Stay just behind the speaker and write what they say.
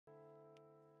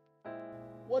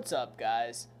What's up,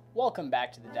 guys? Welcome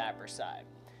back to the Dapper Side.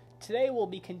 Today we'll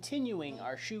be continuing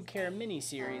our shoe care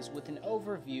mini-series with an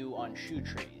overview on shoe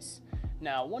trees.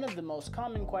 Now, one of the most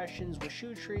common questions with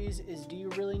shoe trees is, do you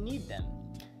really need them?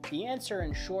 The answer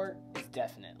in short is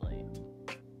definitely.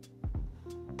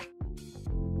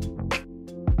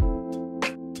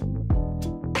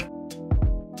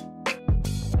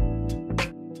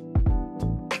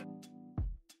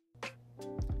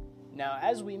 Now,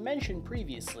 as we mentioned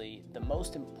previously, the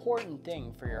most important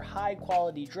thing for your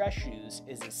high-quality dress shoes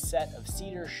is a set of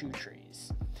cedar shoe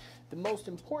trees. The most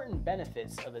important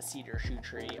benefits of a cedar shoe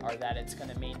tree are that it's going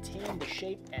to maintain the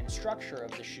shape and structure of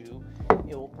the shoe,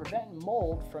 it will prevent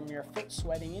mold from your foot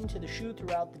sweating into the shoe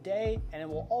throughout the day, and it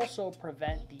will also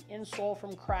prevent the insole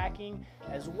from cracking,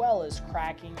 as well as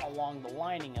cracking along the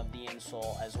lining of the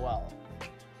insole as well.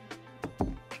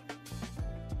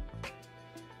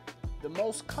 The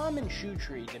most common shoe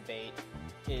tree debate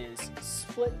is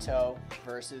split toe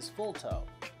versus full toe.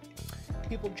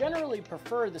 People generally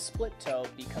prefer the split toe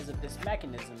because of this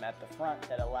mechanism at the front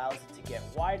that allows it to get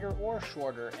wider or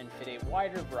shorter and fit a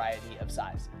wider variety of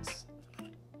sizes.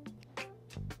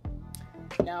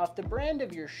 Now, if the brand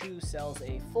of your shoe sells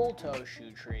a full toe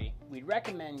shoe tree, we'd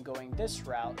recommend going this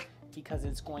route because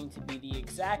it's going to be the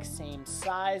exact same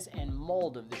size and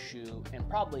mold of the shoe and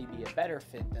probably be a better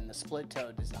fit than the split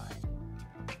toe design.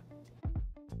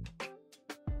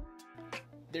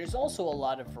 There's also a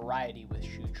lot of variety with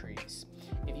shoe trees.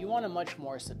 If you want a much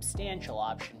more substantial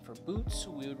option for boots,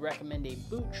 we would recommend a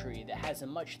boot tree that has a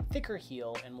much thicker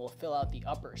heel and will fill out the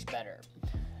uppers better.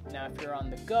 Now, if you're on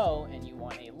the go and you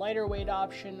want a lighter weight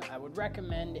option, I would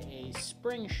recommend a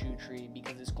spring shoe tree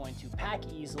because it's going to pack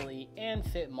easily and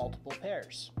fit multiple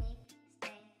pairs.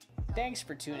 Thanks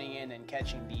for tuning in and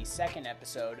catching the second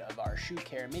episode of our shoe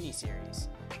care mini-series.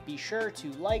 Be sure to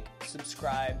like,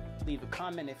 subscribe, leave a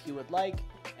comment if you would like,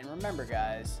 and remember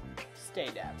guys, stay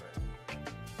dapper.